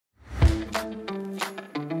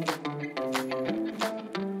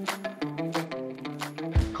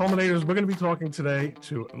Culminators, we're going to be talking today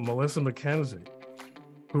to Melissa Mackenzie,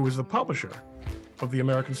 who is the publisher of the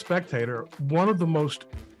American Spectator, one of the most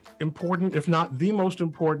important, if not the most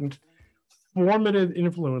important, formative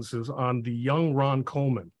influences on the young Ron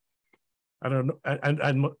Coleman. I don't know,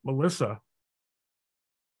 and Melissa,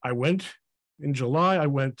 in July, I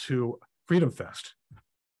went to Freedom Fest,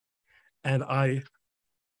 and I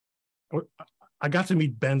got to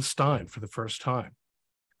meet Ben Stein for the first time,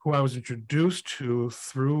 who I was introduced to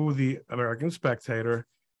through the American Spectator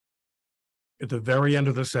at the very end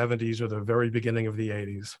of the 70s or the very beginning of the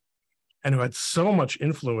 80s, and who had so much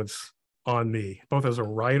influence on me, both as a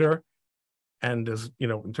writer and as,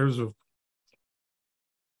 in terms of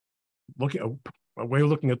a way of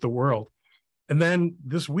looking at the world. And then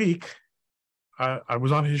this week, I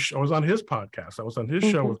was on his podcast. I was on his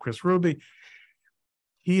show with Chris Ruby.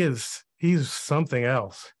 He's something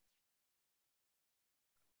else.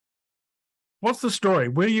 What's the story?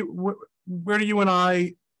 Where do you and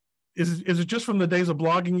I, is it just from the days of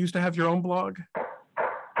blogging? You used to have your own blog?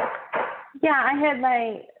 Yeah, I had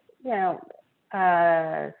my,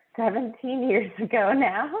 17 years ago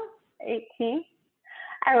now, 18.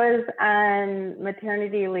 I was on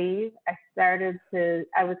maternity leave. I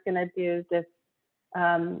was going to do this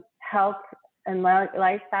health and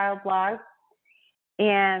lifestyle blog.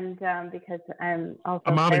 And because I'm also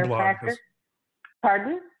a mommy blog.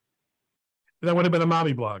 Pardon? That would have been a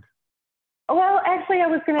mommy blog. Well, actually, I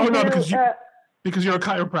was going to do... because you're a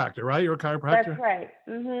chiropractor, right? You're a chiropractor? That's right.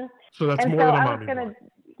 Mm-hmm. So that's more than a mommy blog.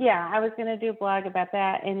 Yeah, I was going to do a blog about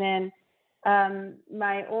that. And then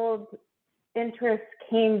my old interest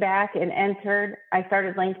came back and entered. I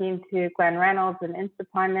started linking to Glenn Reynolds and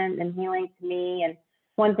Instaplement and Healing to Me, and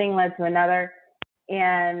one thing led to another.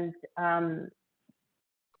 And so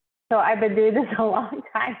I've been doing this a long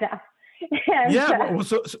time now. And,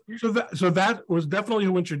 so that was definitely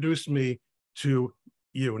who introduced me to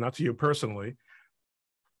you, not to you personally.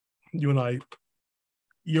 You and I,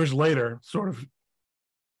 years later, sort of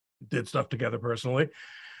did stuff together personally,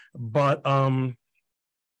 but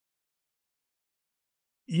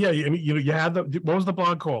you had what was the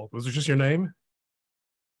blog called? Was it just your name?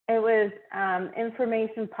 It was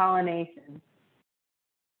Information Pollination.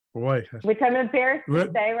 Boy, which I'm embarrassed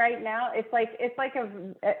to say right now. It's like a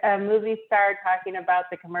movie star talking about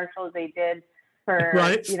the commercials they did for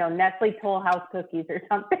Nestle Toll House cookies or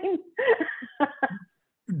something.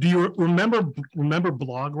 Do you remember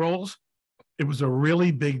blog rolls? It was a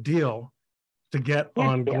really big deal to get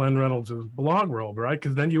on Glenn Reynolds' blog roll, right?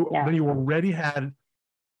 Because then you already had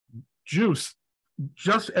juice.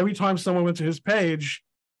 Just every time someone went to his page,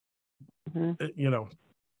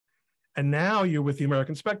 and now you're with the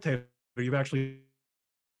American Spectator. You've actually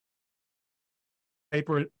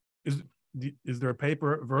paper. Is there a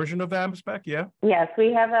paper version of the Spec? Yeah. Yes,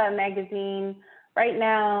 we have a magazine. Right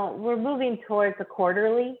now, we're moving towards a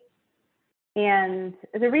quarterly. And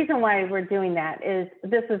the reason why we're doing that is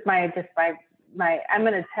this is my I'm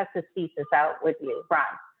going to test this thesis out with you, Ron.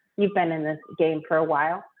 You've been in this game for a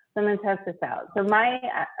while, so I'm going to test this out. So my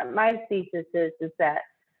thesis is that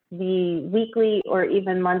the weekly or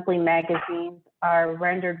even monthly magazines are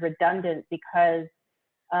rendered redundant because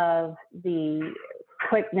of the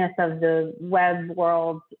quickness of the web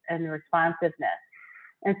world and responsiveness.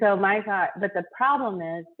 And so my thought, but the problem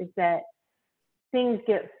is that things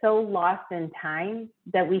get so lost in time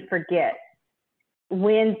that we forget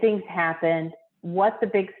when things happened, what the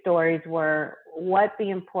big stories were, what the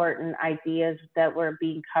important ideas that were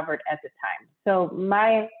being covered at the time. So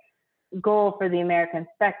my goal for the American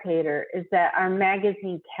Spectator is that our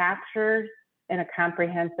magazine captures in a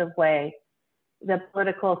comprehensive way the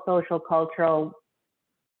political, social, cultural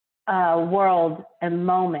world and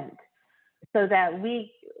moment, so that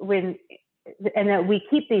we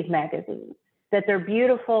keep these magazines, that they're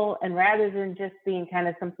beautiful, and rather than just being kind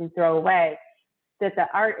of something throwaway, that the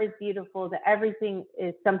art is beautiful, that everything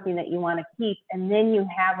is something that you want to keep, and then you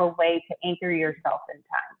have a way to anchor yourself in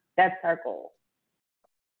time. That's our goal.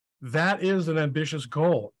 That is an ambitious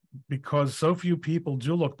goal, because so few people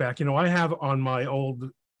do look back. I have on my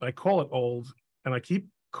I call it old, and I keep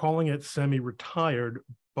calling it semi-retired,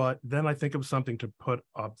 but then I think of something to put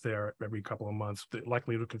up there every couple of months, the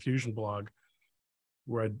Likelihood of Confusion blog,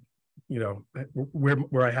 where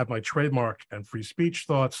where I have my trademark and free speech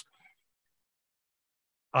thoughts.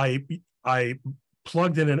 I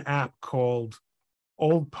plugged in an app called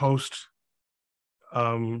Old Post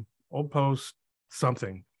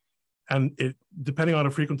something. And it, depending on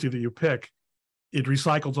the frequency that you pick, it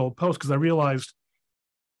recycles old posts, because I realized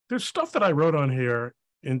there's stuff that I wrote on here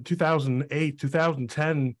in 2008,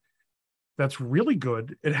 2010 that's really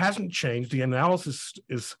good. It hasn't changed. The analysis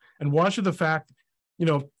is, and watch the fact, you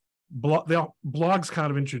know, the blogs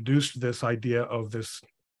kind of introduced this idea of this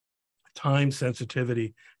time sensitivity.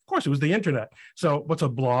 Of course, it was the internet. So what's a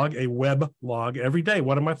blog? A web log every day.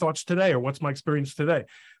 What are my thoughts today? Or what's my experience today?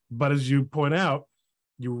 But as you point out,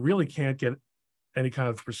 you really can't get any kind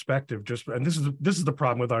of perspective. And this is the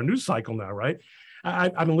problem with our news cycle now, right?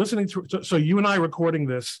 I've been listening to, so you and I recording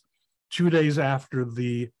this 2 days after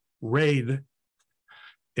the raid.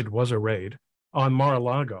 It was a raid on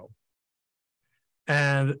Mar-a-Lago.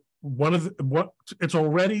 And it's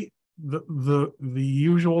already the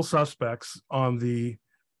usual suspects in the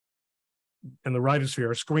writersphere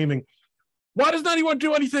are screaming, why does anyone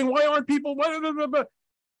do anything? Why aren't people?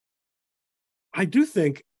 I do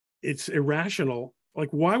think it's irrational. Like,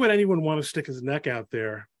 why would anyone want to stick his neck out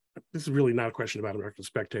there? This is really not a question about American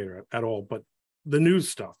Spectator at all, but the news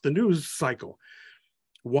stuff, the news cycle.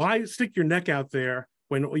 Why stick your neck out there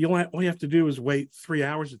when all you have to do is wait 3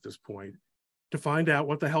 hours at this point to find out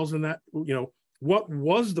what the hell's in that, you know, what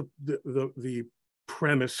was the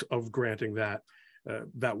premise of granting that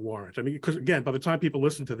warrant? I mean, because again, by the time people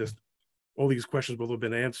listen to this, all these questions will have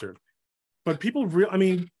been answered. But people,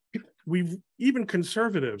 even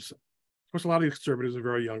conservatives, of course, a lot of these conservatives are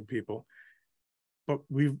very young people, but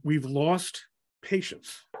we've lost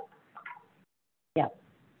patience. Yeah.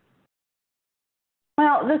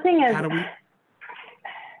 Well, the thing is,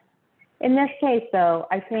 in this case, though,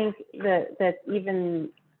 I think that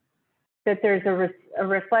there's a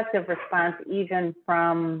reflective response even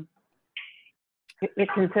from the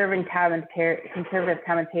conservative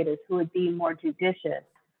commentators who would be more judicious,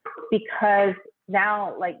 because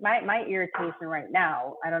now, like my irritation right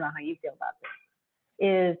now, I don't know how you feel about this,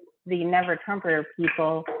 is the never Trumper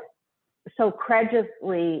people so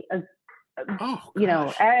credulously, you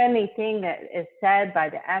know, anything that is said by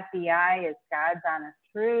the FBI is God's honest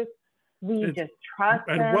truth. We just trust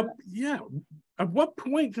them. At what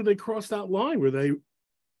point did they cross that line where they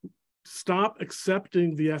stop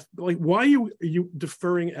accepting like, why are you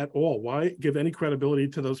deferring at all? Why give any credibility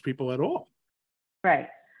to those people at all? Right.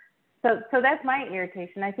 So that's my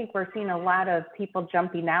irritation. I think we're seeing a lot of people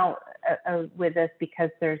jumping out with this because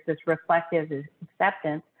there's this reflective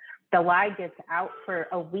acceptance. The lie gets out for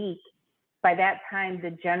a week. By that time, the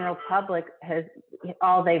general public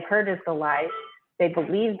all they've heard is the lie. They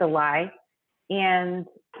believe the lie. And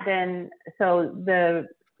then, so the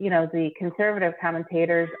conservative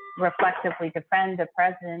commentators reflectively defend the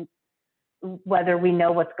president, whether we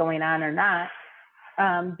know what's going on or not,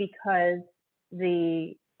 because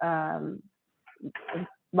the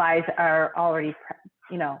lies are already,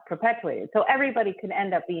 perpetuated. So everybody can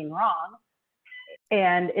end up being wrong.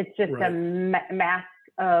 And it's just a mask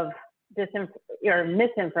of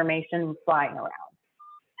misinformation flying around.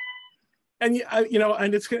 And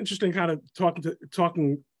and it's interesting, kind of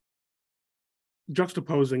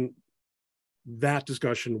juxtaposing that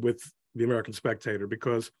discussion with the American Spectator,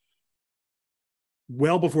 because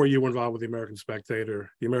well before you were involved with the American Spectator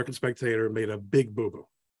made a big boo-boo.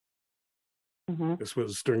 Mm-hmm. This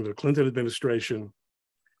was during the Clinton administration,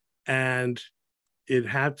 and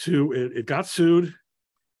it got sued.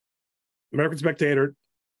 American Spectator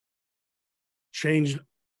changed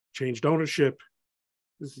ownership.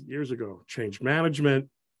 This is years ago. Changed management.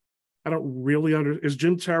 I don't really is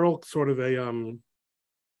Jim Terrell sort of a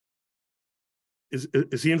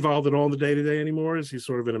is he involved at all in the day-to-day anymore? Is he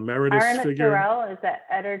sort of an emeritus figure? Terrell is the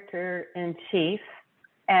editor-in-chief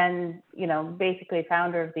and basically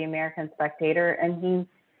founder of the American Spectator, and he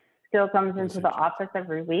still comes into the office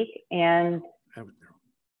every week. And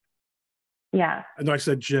yeah. And I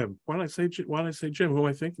said Jim. Why did I say Jim? Who am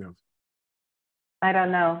I thinking of? I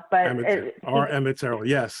don't know, but Emmett Terrell.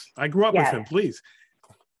 Yes, I grew up with him. Please.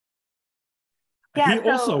 Yeah, he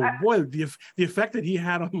the effect that he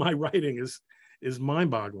had on my writing is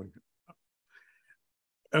mind-boggling.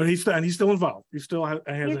 And he's still involved. He still has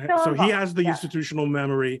he has the institutional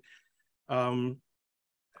memory, and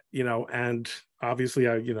obviously,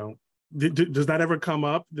 does that ever come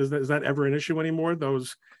up? Is that ever an issue anymore?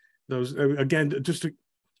 Those again,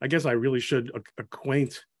 I guess I really should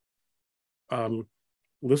acquaint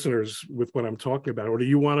listeners with what I'm talking about. Or do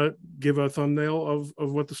you want to give a thumbnail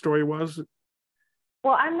of what the story was?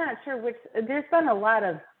 Well, I'm not sure there's been a lot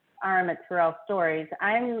of Emmett Terrell stories.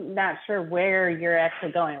 I'm not sure where you're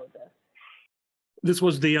actually going with this. This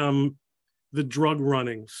was the drug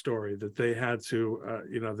running story that they had to,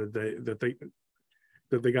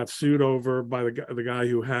 that they got sued over by the guy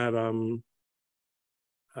who had,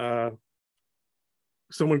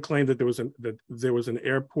 someone claimed that there was an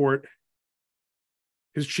airport.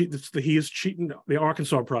 He is cheating the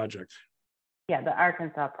Arkansas Project. Yeah, the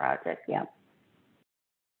Arkansas project. Yeah.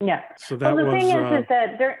 Yeah. So that well, the was. thing is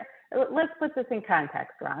that let's put this in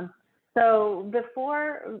context, Ron. So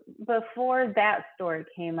before that story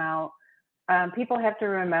came out, people have to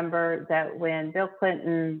remember that when Bill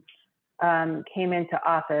Clinton came into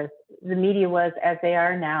office, the media was, as they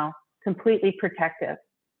are now, completely protective.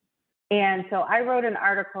 And so I wrote an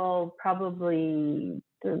article, probably,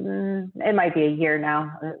 it might be a year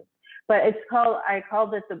now, but I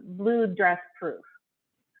called it the blue dress proof,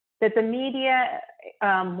 that the media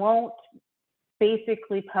won't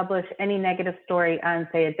basically publish any negative story on,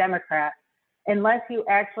 say, a Democrat, unless you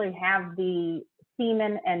actually have the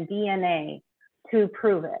semen and DNA to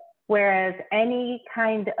prove it. Whereas any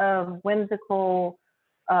kind of whimsical,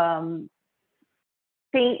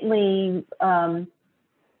 faintly,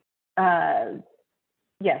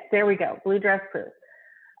 yes, there we go, blue dress proof.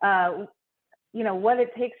 What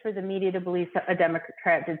it takes for the media to believe a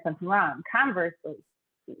Democrat did something wrong. Conversely,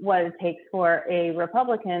 what it takes for a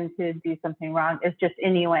Republican to do something wrong is just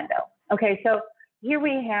innuendo. Okay, so here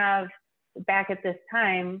we have, back at this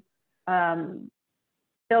time,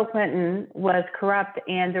 Bill Clinton was corrupt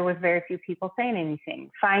and there was very few people saying anything.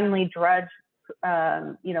 Finally, Drudge,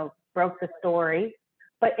 broke the story,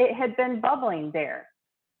 but it had been bubbling there.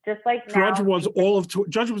 Just like Drudge now, was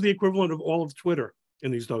Drudge was the equivalent of all of Twitter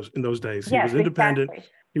in those days. He yes, was independent.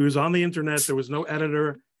 Exactly. He was on the internet. There was no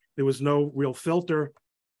editor. There was no real filter.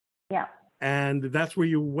 Yeah. And that's where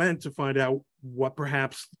you went to find out what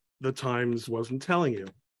perhaps the Times wasn't telling you.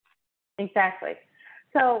 Exactly.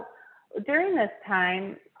 So during this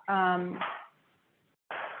time,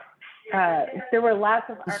 there were lots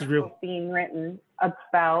of articles being written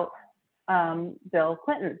about Bill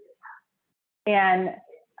Clinton, and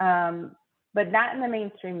but not in the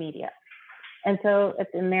mainstream media. And so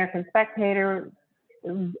at the American Spectator,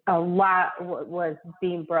 a lot was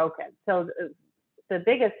being broken. So the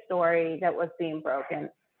biggest story that was being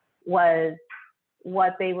broken was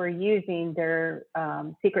what they were using their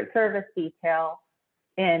Secret Service detail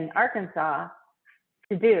in Arkansas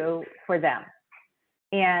to do for them.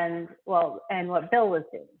 And what Bill was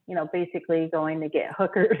doing, basically going to get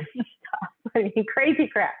hookers and stuff. I mean, crazy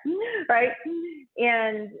crap, right?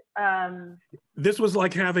 And this was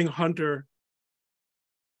like having Hunter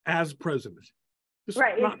as president.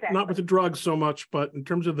 Right, exactly. Not with the drugs so much, but in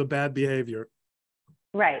terms of the bad behavior.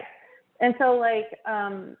 Right. And so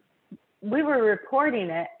we were reporting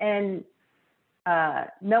it and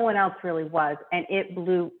no one else really was, and it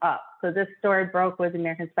blew up. So this story broke with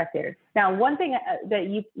American Spectator. Now, one thing that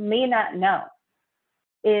you may not know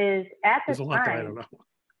is at the time,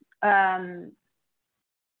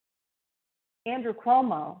 Andrew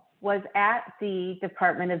Cuomo was at the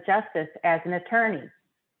Department of Justice as an attorney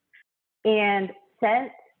and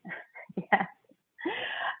sent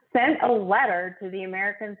a letter to the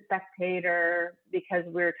American Spectator because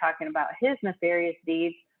we were talking about his nefarious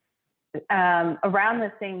deeds around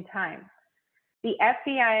the same time. The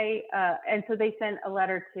FBI, and so they sent a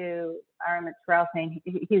letter to Armin Terrell saying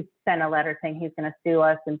he sent a letter saying he's going to sue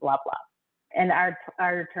us and blah, blah. And our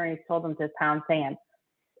attorneys told him to pound sand.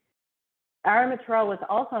 Armin Terrell was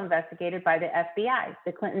also investigated by the FBI.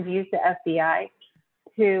 The Clintons used the FBI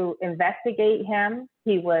to investigate him.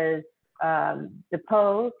 He was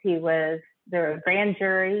deposed. There was a grand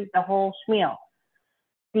jury, the whole schmeal.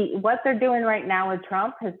 What they're doing right now with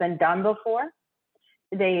Trump has been done before.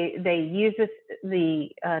 They use this. The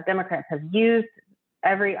Democrats have used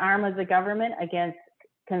every arm of the government against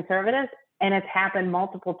conservatives, and it's happened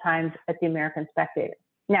multiple times at the American Spectator.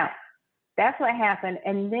 Now, that's what happened,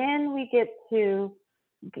 and then we get to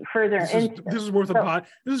further into this is worth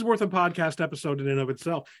a podcast episode in and of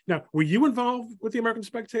itself. Now, were you involved with the American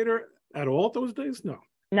Spectator at all those days? No.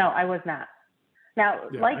 No, I was not. Now,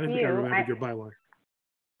 like I remembered your byline.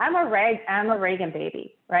 I'm a Reagan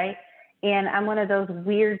baby, right? And I'm one of those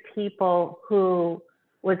weird people who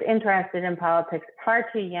was interested in politics far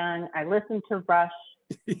too young. I listened to Rush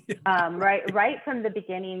right from the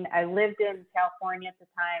beginning. I lived in California at the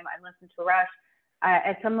time. I listened to Rush.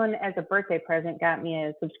 Someone as a birthday present got me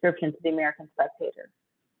a subscription to the American Spectator.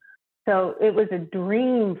 So it was a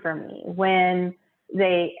dream for me when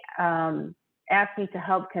they asked me to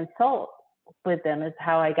help consult with them, is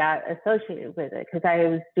how I got associated with it, because I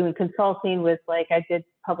was doing consulting with, I did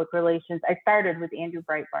public relations. I started with Andrew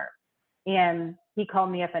Breitbart, and he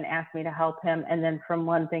called me up and asked me to help him. And then from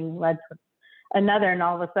one thing led to another, and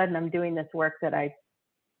all of a sudden I'm doing this work that I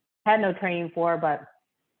had no training for, but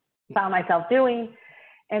found myself doing.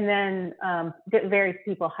 And then various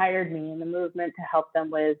people hired me in the movement to help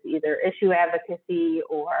them with either issue advocacy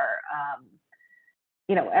or,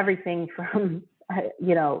 everything from,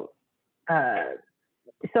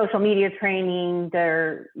 social media training,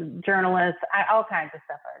 they're journalists, all kinds of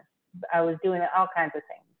stuff. I was doing all kinds of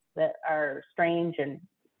things that are strange and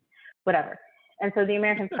whatever. And so the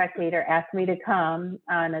American Spectator asked me to come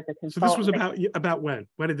on as a consultant. So this was about when?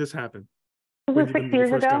 When did this happen? It was 6 years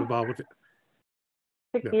ago. Got involved with it?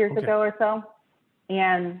 6 years ago or so.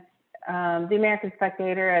 And the American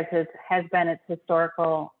Spectator, as it has been its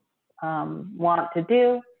historical want to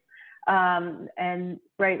do, and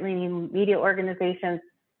right-leaning media organizations,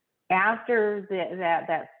 after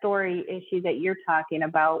that story issue that you're talking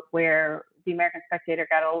about, where the American Spectator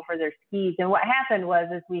got over their skis, and what happened was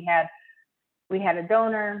we had a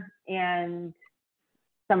donor and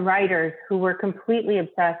some writers who were completely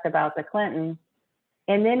obsessed about the Clintons.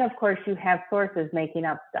 And then, of course, you have sources making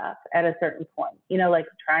up stuff at a certain point, like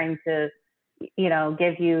trying to,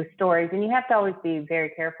 give you stories. And you have to always be very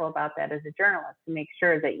careful about that as a journalist to make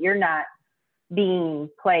sure that you're not being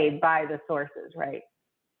played by the sources, right?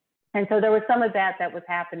 And so there was some of that was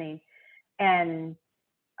happening, and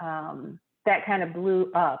that kind of blew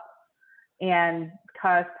up and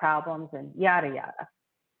caused problems and yada, yada.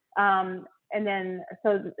 And then,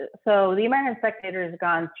 so the American Spectator has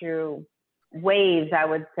gone through waves, I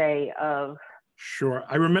would say, of. Sure.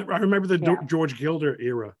 I remember the George Gilder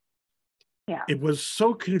era. Yeah. It was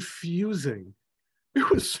so confusing. It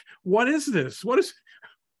was, what is this? What is,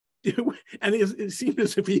 and it seemed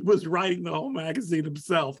as if he was writing the whole magazine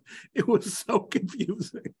himself. It was so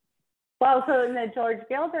confusing. Well, so in the George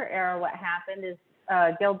Gilder era, what happened is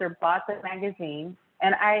Gilder bought the magazine,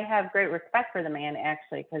 and I have great respect for the man,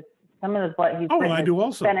 actually, because some of what he's written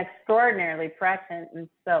has been extraordinarily prescient. And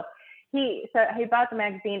so he bought the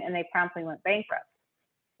magazine, and they promptly went bankrupt.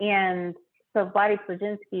 And so Vlady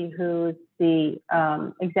Plajinski, who's the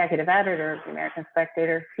executive editor of the American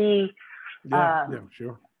Spectator, he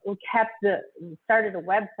started a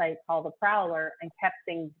website called The Prowler and kept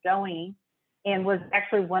things going, and was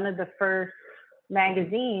actually one of the first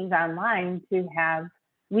magazines online to have.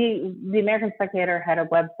 The American Spectator had a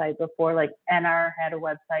website before, like NR had a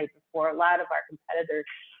website before. A lot of our competitors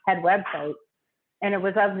had websites, and it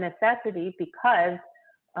was of necessity because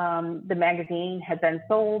the magazine had been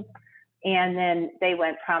sold, and then they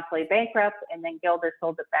went promptly bankrupt, and then Gilder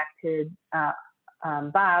sold it back to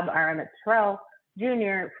Bob R. Emmett Terrell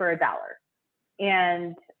Jr. for $1.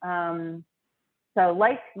 And so,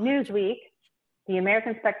 like Newsweek, the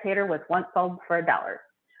American Spectator was once sold for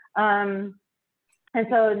 $1. And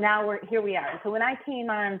so now here we are. So when I came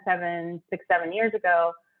on 7 years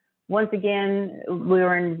ago, once again, we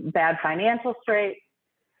were in bad financial straits,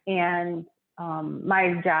 and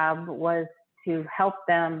my job was to help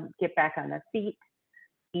them get back on their feet.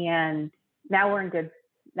 And now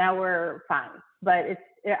we're fine. But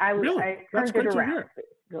I turned it around.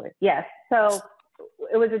 Really. Yes. So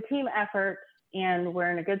it was a team effort, and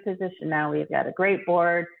we're in a good position now. We've got a great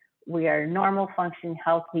board. We are a normal, functioning,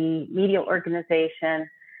 healthy media organization,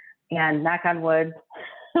 and knock on wood,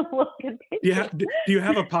 we'll continue. Do you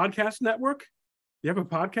have a podcast network? You have a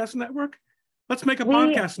podcast network? Let's make a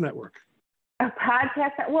podcast network. A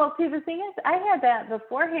podcast? Well, see, the thing is, I had that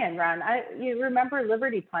beforehand, Ron. You remember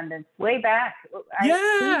Liberty Pundits way back?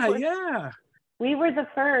 We were the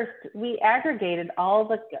first. We aggregated all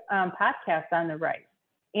the podcasts on the right,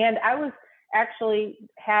 and I was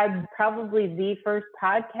had probably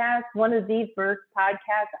one of the first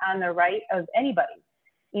podcasts on the right of anybody.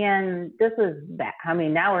 And this was back,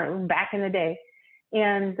 now we're back in the day.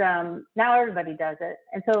 And now everybody does it.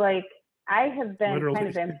 And so, like, I have been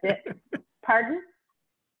literally. Kind of pardon?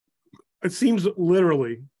 It seems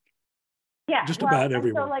literally. Yeah. Just about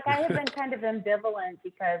everyone. So, like, I have been kind of ambivalent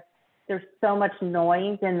because there's so much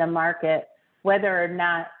noise in the market, whether or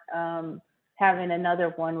not having another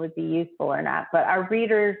one would be useful or not. But our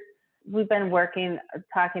readers, we've been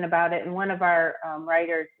talking about it. And one of our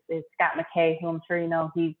writers is Scott McKay, who I'm sure you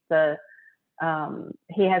know. He's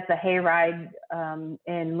he has the hayride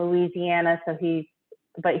in Louisiana. So he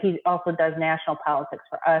also does national politics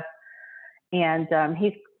for us. And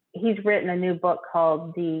he's written a new book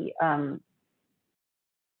called the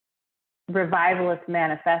Revivalist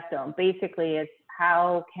Manifesto. And basically, it's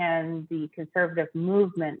how can the conservative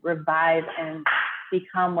movement revive and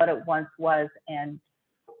become what it once was and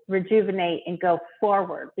rejuvenate and go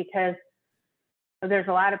forward? Because there's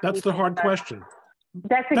a lot of That's the hard question.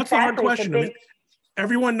 That's the hard question.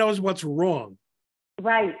 Everyone knows what's wrong.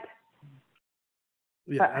 Right.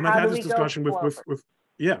 Yeah, and I've had this discussion with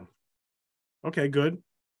Okay, good.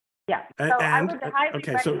 Yeah. So I would highly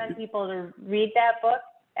recommend people to read that book,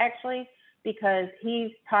 actually, because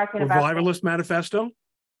he's talking about Revivalist Manifesto?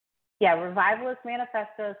 Yeah, Revivalist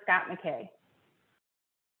Manifesto, Scott McKay.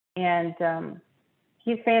 and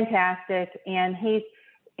he's fantastic. And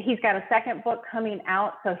he's got a second book coming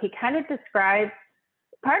out, so he kind of describes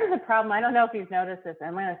part of the problem. I don't know if you've noticed this.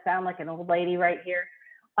 I'm going to sound like an old lady right here.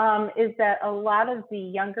 Is that a lot of the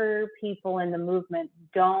younger people in the movement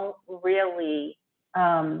don't really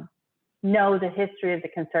know the history of the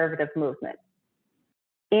conservative movement.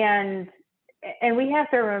 And we have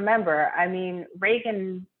to remember, I mean,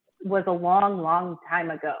 Reagan was a long, long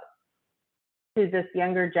time ago to this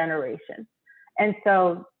younger generation. And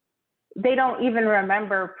so they don't even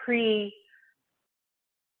remember pre-Reagan,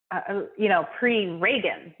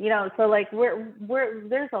 so like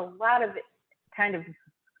there's a lot of kind of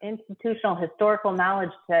institutional historical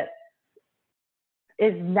knowledge that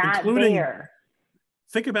is not there.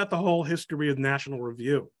 Think about the whole history of National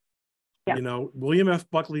Review. Yeah. William F.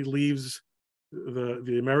 Buckley leaves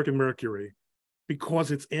the American Mercury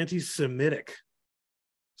because it's anti-Semitic,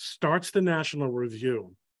 starts the National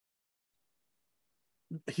Review.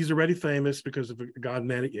 He's already famous because of God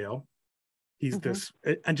Man at Yale. He's this,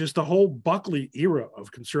 and just the whole Buckley era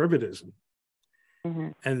of conservatism.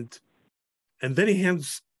 And then he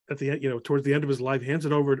hands, at the end, towards the end of his life, hands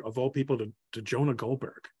it over, of all people, to Jonah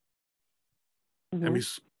Goldberg. And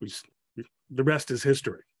the rest is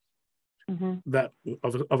history. That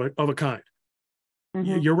of a kind.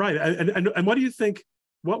 You're right. And what do you think?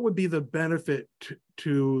 What would be the benefit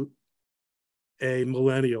to a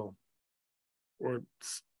millennial, or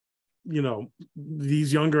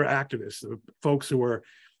these younger activists, folks who are?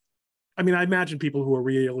 I mean, I imagine people who are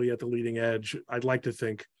really at the leading edge. I'd like to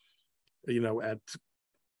think, at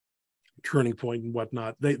turning point and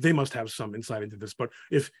whatnot, they must have some insight into this. But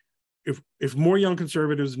if more young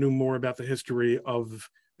conservatives knew more about the history of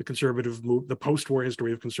the conservative move, the post-war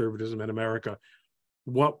history of conservatism in America,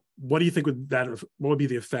 what do you think what would be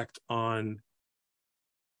the effect on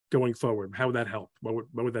going forward? How would that help? What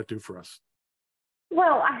would that do for us?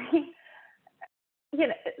 Well,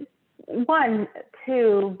 one,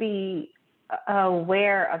 to be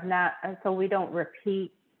aware of not, so we don't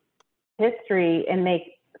repeat history and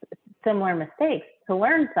make similar mistakes, to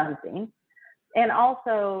learn something, and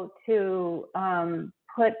also to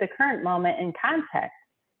put the current moment in context.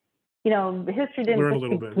 History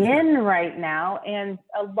didn't begin right now, and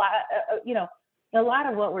a lot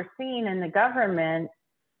of what we're seeing in the government,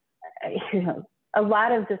 a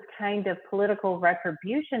lot of this kind of political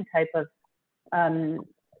retribution type of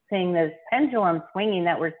thing, this pendulum swinging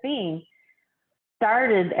that we're seeing,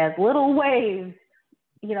 started as little waves,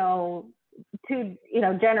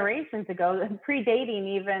 generations ago, predating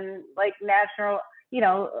even like national.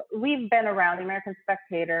 We've been around. The American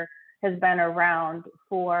Spectator has been around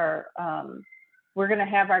for. We're going to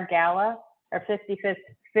have our gala, our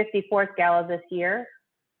 54th gala this year.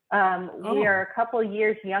 We are a couple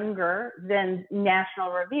years younger than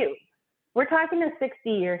National Review. We're talking a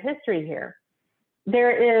 60-year history here.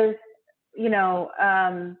 There is,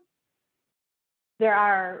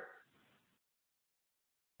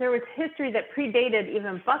 there was history that predated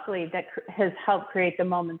even Buckley that has helped create the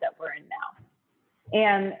moment that we're in now.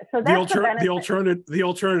 And so that's the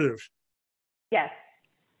alternative. Yes.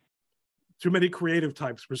 Too many creative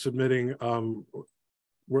types were submitting.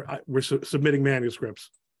 We're submitting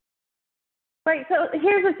manuscripts. Right. So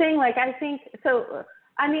here's the thing. Like, I think so.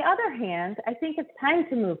 On the other hand, I think it's time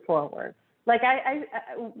to move forward. Like,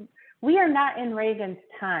 we are not in Reagan's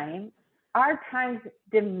time. Our times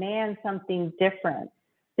demand something different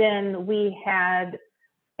than we had,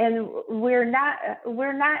 and we're not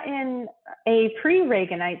in a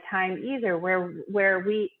pre-Reaganite time either, where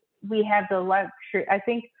we have the luxury. I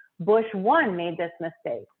think Bush 1 made this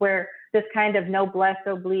mistake, where this kind of noblesse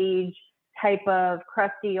oblige type of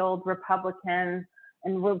crusty old Republican,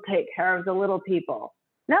 and we'll take care of the little people.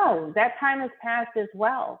 No, that time has passed as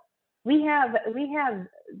well. We have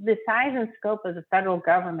the size and scope of the federal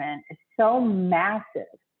government is so massive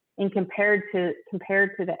and compared to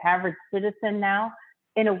the average citizen now,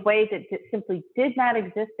 in a way that simply did not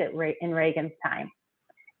exist in Reagan's time.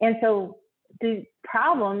 And so the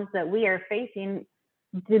problems that we are facing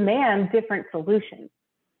demand different solutions.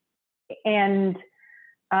 And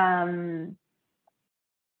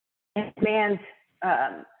demand,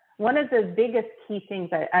 one of the biggest key things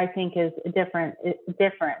that I think is different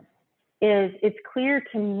is it's clear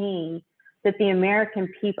to me that the American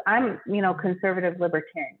people, I'm, conservative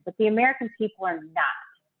libertarian, but the American people are not.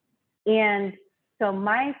 And so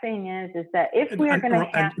my thing is that if we are going to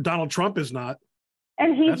have... And Donald Trump is not.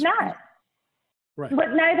 And he's not. Right.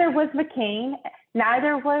 But neither was McCain,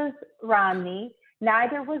 neither was Romney,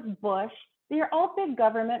 neither was Bush. They're all big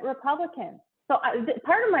government Republicans. So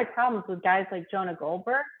part of my problems with guys like Jonah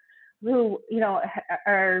Goldberg who,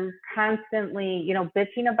 are constantly,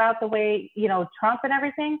 bitching about the way, Trump and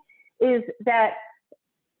everything, is that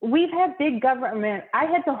we've had big government. I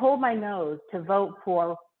had to hold my nose to vote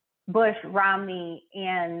for Bush, Romney,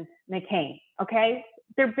 and McCain. Okay.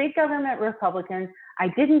 They're big government Republicans. I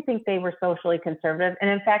didn't think they were socially conservative. And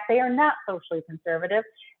in fact, they are not socially conservative.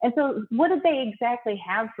 And so what did they exactly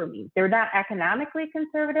have for me? They're not economically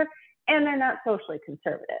conservative and they're not socially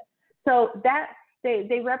conservative. So that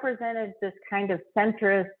they represented this kind of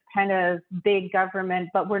centrist, kind of big government,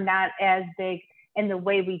 but we're not as big, and the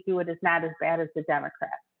way we do it is not as bad as the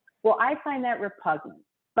Democrats. Well, I find that repugnant,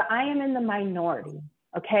 but I am in the minority.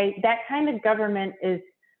 Okay. That kind of government is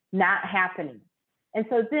not happening. And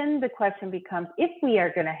so then the question becomes, if we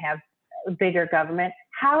are going to have a bigger government,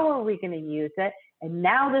 how are we going to use it? And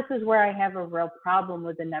now this is where I have a real problem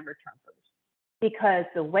with the Never Trumpers, because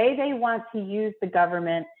the way they want to use the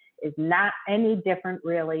government is not any different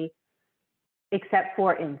really, except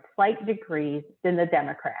for in slight degrees, than the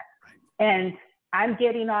Democrats. And I'm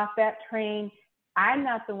getting off that train. I'm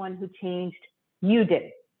not the one who changed. You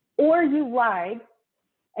did. Or you lied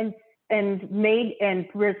and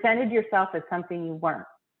presented yourself as something you weren't.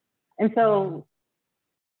 And so,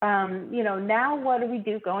 now what do we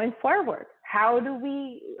do going forward? What do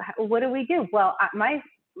we do? Well, my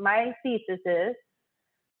thesis is,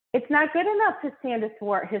 it's not good enough to stand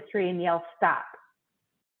athwart history and yell, stop.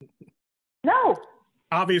 No.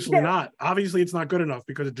 Obviously not. Obviously it's not good enough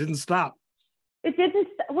because it didn't stop. It didn't.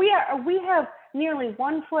 We have nearly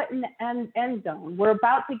 1 foot in the end zone. We're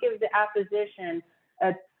about to give the opposition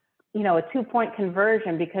a 2-point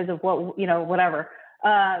conversion because of whatever.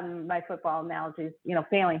 My football analogy is,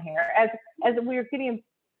 failing here. As we're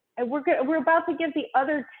about to give the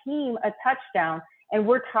other team a touchdown, and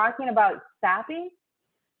we're talking about stopping.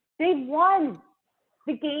 They've won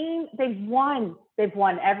the game. They've won. They've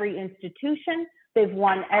won every institution. They've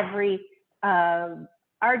won every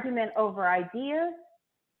argument over ideas.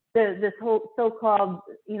 This whole so-called,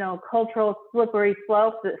 cultural slippery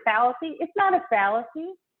slope, the fallacy. It's not a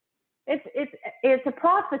fallacy. It's a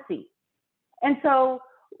prophecy. And so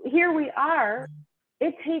here we are.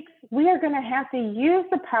 We are going to have to use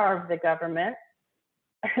the power of the government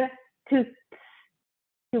to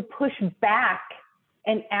push back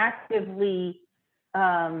and actively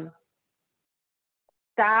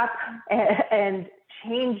stop and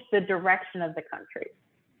change the direction of the country.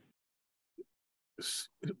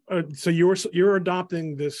 So you're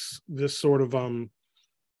adopting this sort of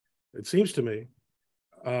it seems to me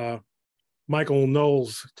Michael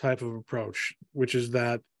Knowles type of approach, which is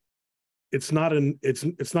that it's not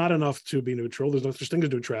enough to be neutral. There's no such thing as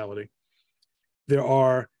neutrality. There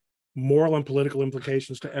are moral and political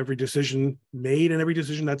implications to every decision made and every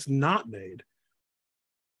decision that's not made,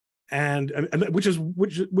 and which is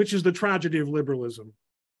the tragedy of liberalism.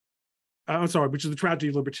 Which is the tragedy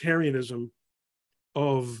of libertarianism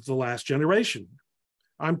of the last generation.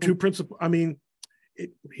 What's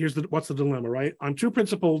the dilemma, right? I'm too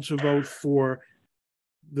principled to vote for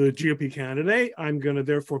the GOP candidate. I'm going to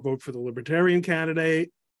therefore vote for the libertarian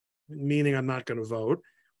candidate, meaning I'm not going to vote.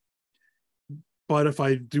 But if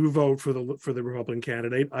I do vote for the Republican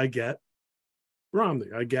candidate, I get Romney,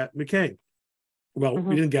 I get McCain. Well,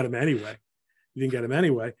 we didn't get him anyway.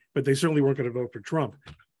 But they certainly weren't going to vote for Trump.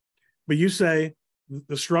 But you say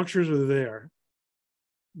the structures are there.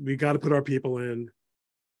 We got to put our people in,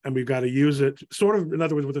 and we've got to use it. Sort of, in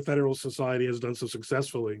other words, what the Federal Society has done so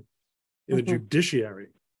successfully in the judiciary.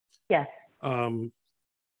 Yes.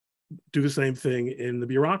 Do the same thing in the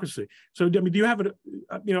bureaucracy. So, do you have a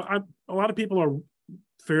lot of people are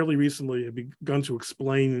fairly recently have begun to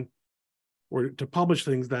explain or to publish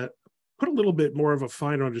things that put a little bit more of a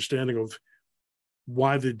finer understanding of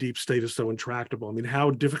why the deep state is so intractable. I mean,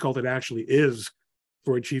 how difficult it actually is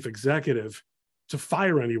for a chief executive to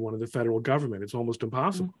fire anyone in the federal government. It's almost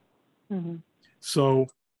impossible. Mm-hmm. So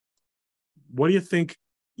what do you think?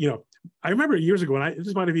 I remember years ago, and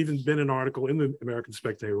this might have even been an article in the American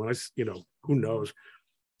Spectator when who knows?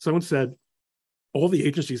 Someone said, all the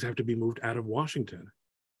agencies have to be moved out of Washington,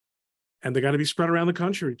 and they got to be spread around the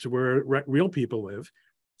country to where real people live.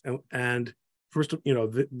 And first,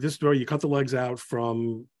 this way you cut the legs out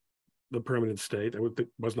from the permanent state. That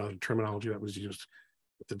was not a terminology that was used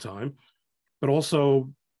at the time, but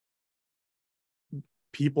also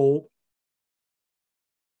people,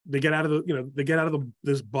 they get out of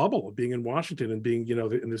this bubble of being in Washington and being,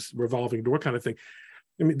 in this revolving door kind of thing.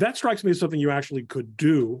 I mean, that strikes me as something you actually could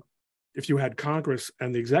do if you had Congress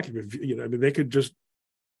and the executive. They could just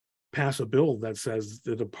pass a bill that says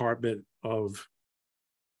the Department of,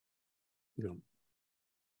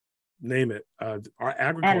 name it. Our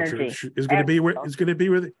agriculture Energy. is going to be where it's going to be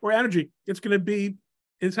or energy. It's going to be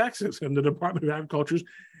in Texas, and the Department of Agriculture is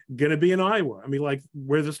going to be in Iowa. I mean, like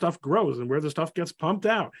where the stuff grows and where the stuff gets pumped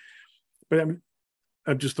out. But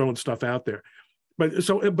I'm just throwing stuff out there. But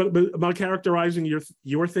am I characterizing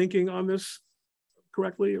your thinking on this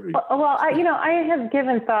correctly? Well, I have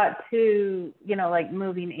given thought to, like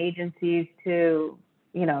moving agencies to,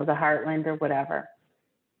 the heartland or whatever.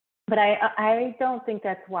 But I don't think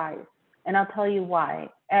that's wise. And I'll tell you why.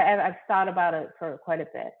 I've thought about it for quite a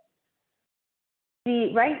bit.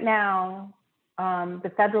 See, right now,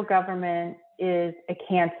 the federal government is a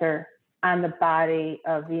cancer on the body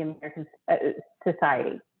of the American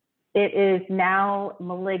society. It is now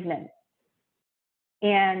malignant.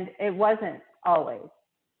 And it wasn't always.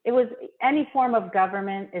 It was any form of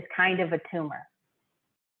government is kind of a tumor.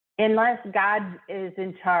 Unless God is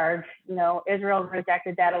in charge, Israel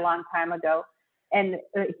rejected that a long time ago. And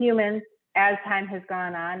humans, as time has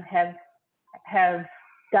gone on, have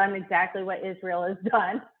done exactly what Israel has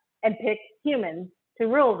done and picked humans to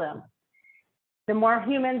rule them. The more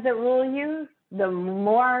humans that rule you, the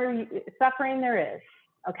more suffering there is,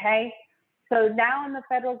 okay? So now in the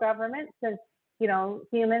federal government, since,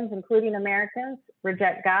 humans, including Americans,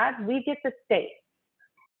 reject God, we get the state.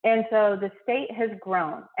 And so the state has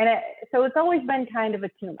grown. And so it's always been kind of a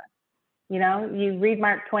tumor. You read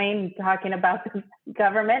Mark Twain talking about the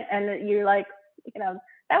government and you're like, that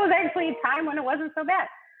was actually a time when it wasn't so bad.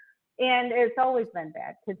 And it's always been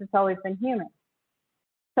bad because it's always been human.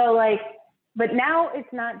 So but now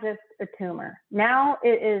it's not just a tumor. Now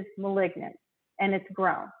it is malignant and it's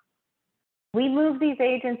grown. We move these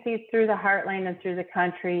agencies through the heartland and through the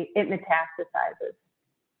country, it metastasizes.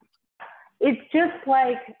 It's just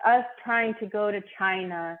like us trying to go to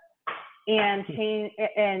China and change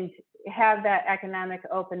and have that economic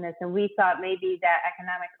openness. And we thought maybe that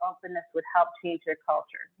economic openness would help change their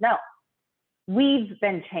culture. No, we've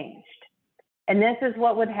been changed. And this is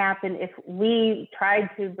what would happen if we tried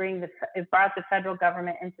to brought the federal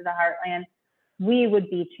government into the heartland, we would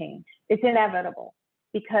be changed. It's inevitable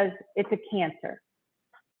because it's a cancer.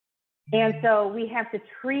 And so we have to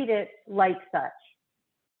treat it like such.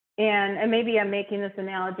 And maybe I'm making this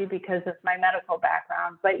analogy because of my medical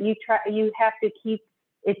background, but you have to keep,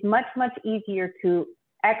 it's much, much easier to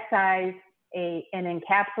excise an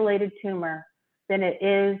encapsulated tumor than it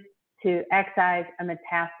is to excise a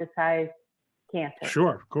metastasized cancer.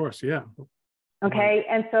 Sure, of course, yeah. Okay,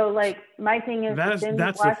 and so my thing is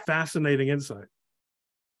that's a fascinating insight.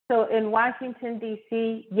 So in Washington,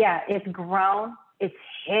 D.C., yeah, it's grown, it's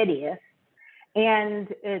hideous, and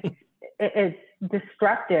it's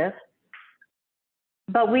destructive,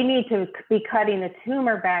 but we need to be cutting the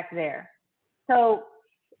tumor back there. So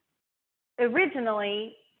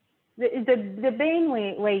originally, the main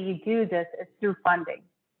way you do this is through funding.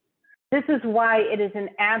 This is why it is an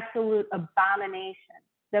absolute abomination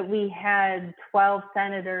that we had 12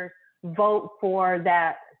 senators vote for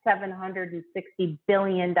that $760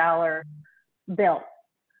 billion bill.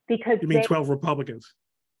 Because you mean 12 Republicans?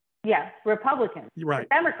 Yeah, Republicans. Right.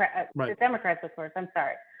 The Democrats, of course, I'm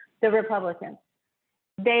sorry. The Republicans.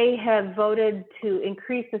 They have voted to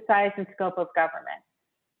increase the size and scope of government.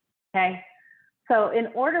 Okay? So in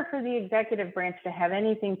order for the executive branch to have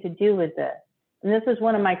anything to do with this, and this is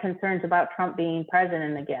one of my concerns about Trump being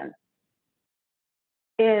president again,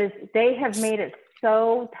 is they have made it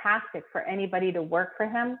so toxic for anybody to work for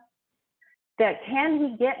him that can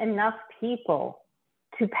he get enough people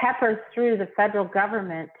to pepper through the federal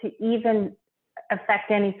government to even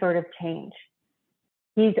affect any sort of change?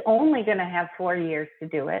 He's only going to have 4 years to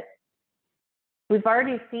do it. We've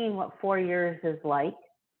already seen what 4 years is like.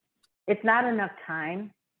 It's not enough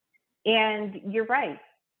time. And you're right.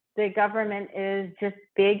 The government is just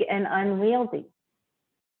big and unwieldy.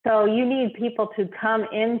 So you need people to come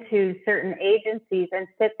into certain agencies and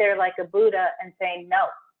sit there like a Buddha and say no.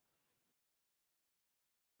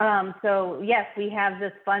 So yes, we have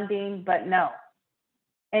this funding, but no.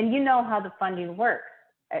 And you know how the funding works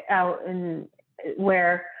out in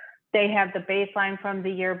where they have the baseline from the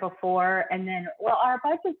year before, and then, well, our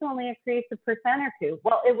budget's only increased 1% or 2%.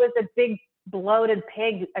 Well, it was a big bloated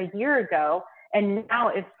pig a year ago, and now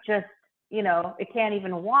it's just, it can't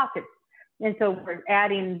even walk. And so we're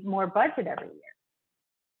adding more budget every year.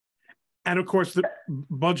 And of course, the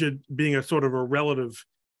budget being a sort of a relative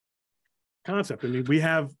concept. I mean, we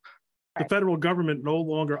have the federal government no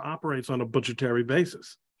longer operates on a budgetary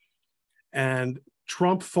basis. And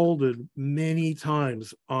Trump folded many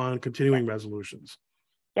times on continuing resolutions.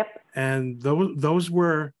 Yep. And those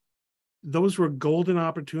were golden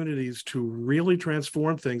opportunities to really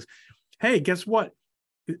transform things. Hey, guess what?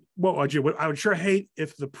 well, I would sure hate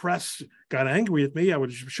if the press got angry at me. I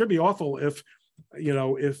would sure be awful if,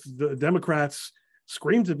 if the Democrats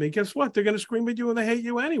screamed at me. Guess what? They're going to scream at you and they hate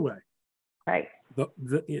you anyway. Right.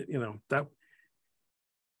 That.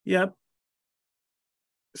 Yeah.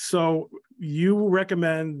 So you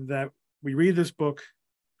recommend that we read this book.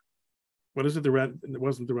 What is it? The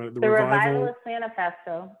Revivalist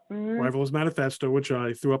Manifesto. Mm-hmm. Revivalist Manifesto, which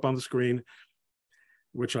I threw up on the screen,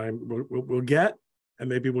 which we'll get, and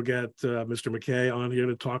maybe we'll get Mr. McKay on here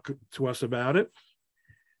to talk to us about it.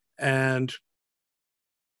 And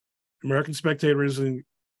American Spectator is on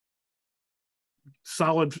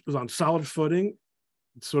solid footing,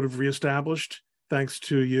 sort of reestablished thanks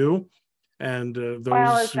to you and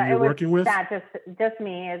those you're working with. Not just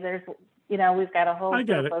me. There's, we've got a whole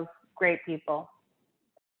group of great people.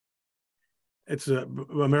 It's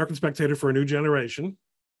American Spectator for a new generation.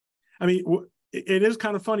 I mean, it is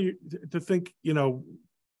kind of funny to think,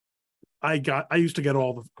 I used to get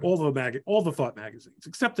all the thought magazines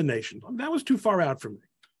except the Nation. I mean, that was too far out for me.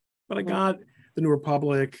 But I got the New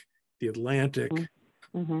Republic, the Atlantic.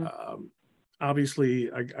 Mm-hmm.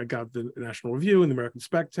 Obviously, I got the National Review and the American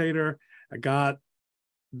Spectator. I got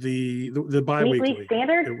the biweekly Weekly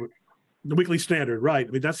Standard. The Weekly Standard, right?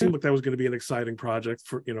 I mean, that seemed like that was going to be an exciting project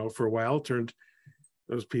for a while.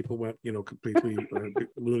 Those people went completely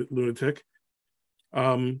lunatic.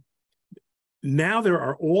 Now there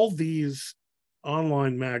are all these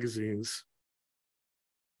online magazines.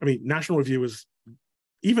 I mean, National Review is,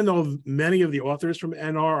 even though many of the authors from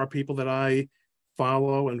NR are people that I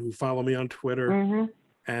follow and who follow me on Twitter, mm-hmm.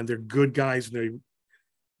 and they're good guys and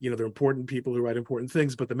they're important people who write important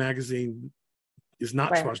things, but the magazine is not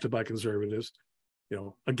trusted by conservatives.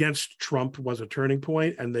 Against Trump was a turning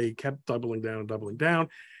point, and they kept doubling down. But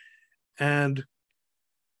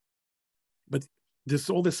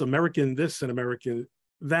all this American this and American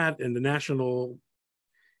that, and the national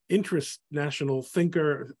interest, national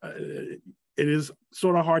thinker, it is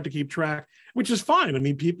sort of hard to keep track, which is fine. I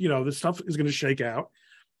mean, people, this stuff is going to shake out.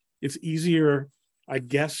 It's easier, I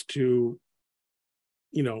guess, to,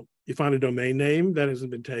 you find a domain name that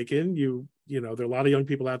hasn't been taken. There are a lot of young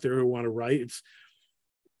people out there who want to write. It's,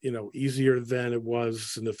 easier than it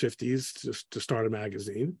was in the 50s just to start a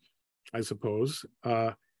magazine, I suppose.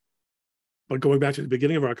 But going back to the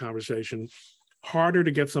beginning of our conversation, harder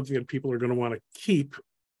to get something that people are going to want to keep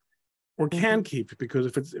or can keep, because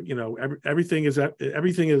if it's, everything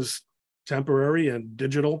is temporary and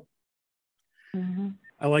digital. Mm-hmm.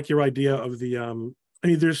 I like your idea of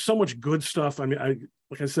there's so much good stuff. I mean,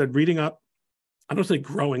 like I said, reading up, I don't say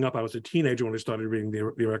growing up. I was a teenager when I started reading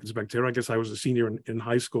the American Spectator. I guess I was a senior in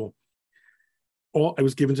high school. It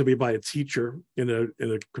was given to me by a teacher in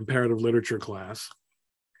a comparative literature class,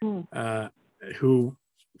 who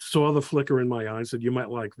saw the flicker in my eye and said, "You might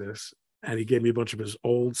like this." And he gave me a bunch of his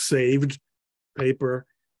old saved paper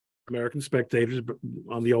American Spectators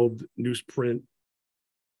on the old newsprint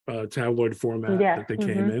tabloid format that they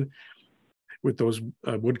came in, with those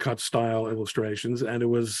woodcut style illustrations, and it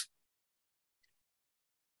was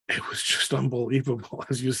just unbelievable,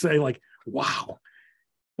 as you say. Like, wow,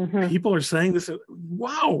 people are saying this.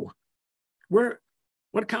 Wow,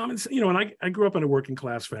 what comments? And I grew up in a working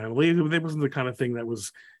class family. It wasn't the kind of thing that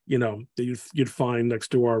was, that you'd find next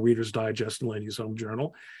to our Reader's Digest and Ladies' Home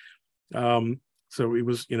Journal. So it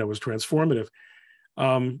was, it was transformative.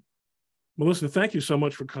 Melissa, thank you so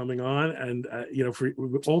much for coming on, and for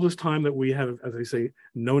all this time that we have, as I say,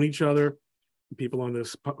 known each other. People on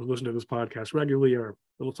this who listen to this podcast regularly are a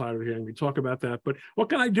little tired of hearing me talk about that. But what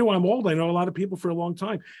can I do? I'm old. I know a lot of people for a long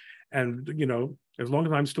time, and as long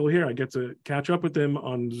as I'm still here, I get to catch up with them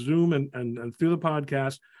on Zoom and through the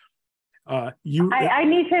podcast. I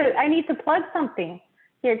need to plug something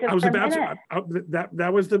here. Just I was about to.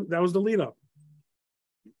 That was the lead up.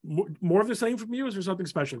 More of the same from you? Is there something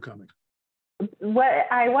special coming? What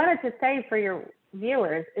I wanted to say for your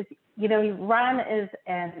viewers is, Ron is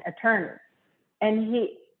an attorney, and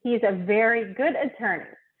he's a very good attorney.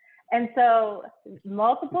 And so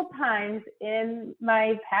multiple times in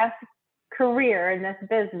my past career in this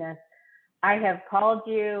business, I have called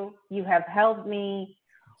you, you have helped me,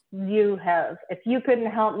 if you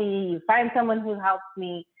couldn't help me, you find someone who helps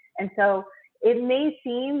me. And so it may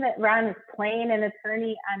seem that Ron is playing an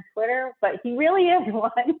attorney on Twitter, but he really is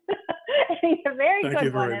one. He's a very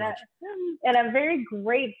good one. And I'm very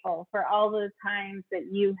grateful for all the times that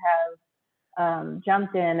you have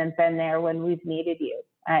jumped in and been there when we've needed you.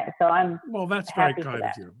 So I'm that's very kind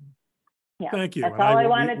of you. Yeah, thank you. That's all I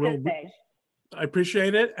wanted to say. I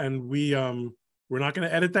appreciate it, and we're not going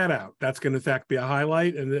to edit that out. That's going to in fact be a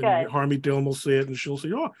highlight, and then Harmony Dillon will see it, and she'll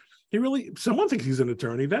say, "Oh, Someone thinks he's an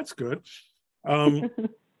attorney. That's good.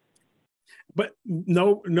 But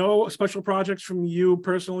no special projects from you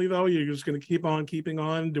personally, though. You're just going to keep on keeping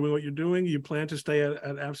on doing what you're doing. You plan to stay at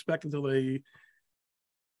AppSpec until they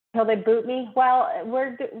boot me? Well,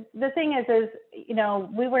 the thing is, you know,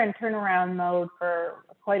 we were in turnaround mode for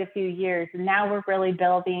quite a few years, and now we're really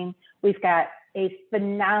building. We've got a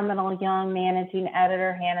phenomenal young managing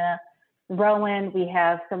editor, Hannah Rowan. We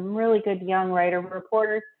have some really good young writer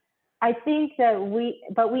reporters. I think that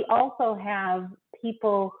but we also have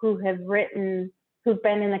people who have who've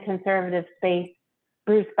been in the conservative space,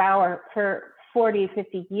 Bruce Bauer, for 40,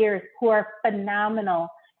 50 years, who are phenomenal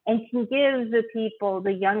and can give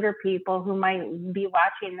the younger people who might be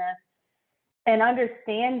watching this, an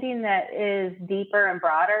understanding that is deeper and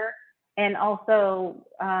broader. And also,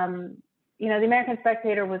 you know, the American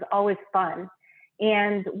Spectator was always fun.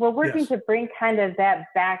 And we're working to bring kind of that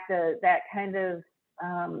back, that kind of,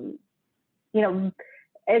 you know,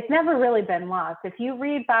 it's never really been lost. If you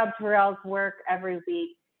read Bob Terrell's work every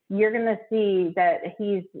week, you're going to see that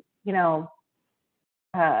he's, you know,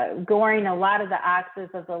 goring a lot of the oxes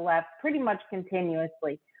of the left pretty much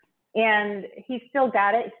continuously. And he's still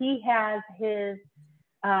got it. He has his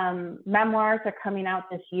memoirs are coming out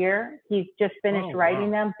this year. He's just finished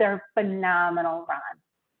writing them. They're phenomenal, Ron.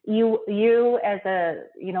 You as a,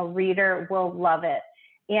 you know, reader will love it.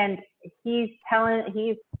 And he's telling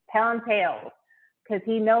tales because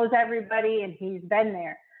he knows everybody and he's been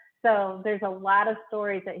there. So there's a lot of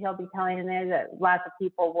stories that he'll be telling in there that lots of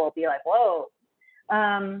people will be like, whoa.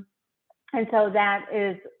 And so that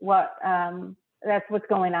is that's what's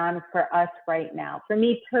going on for us right now. For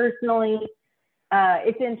me personally,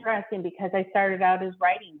 it's interesting because I started out as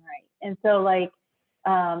writing, right? And so like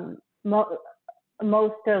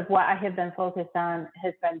most of what I have been focused on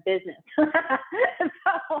has been business.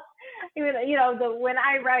 So, you know, when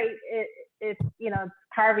I write, it's, you know,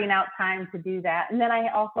 carving out time to do that. And then I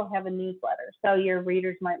also have a newsletter. So your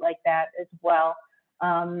readers might like that as well.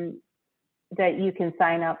 That you can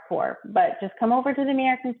sign up for, but just come over to the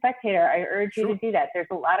American Spectator. I urge you to do that. There's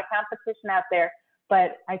a lot of competition out there,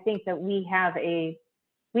 but I think that we've got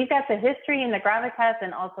the history and the gravitas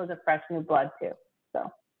and also the fresh new blood too.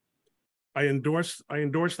 So I endorse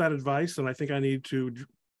that advice, and I think I need to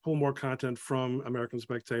pull more content from American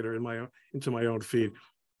Spectator into my own feed.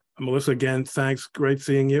 Melissa, again, thanks. Great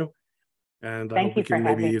seeing you. And I hope we can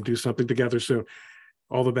maybe do something together soon.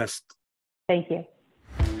 All the best. Thank you.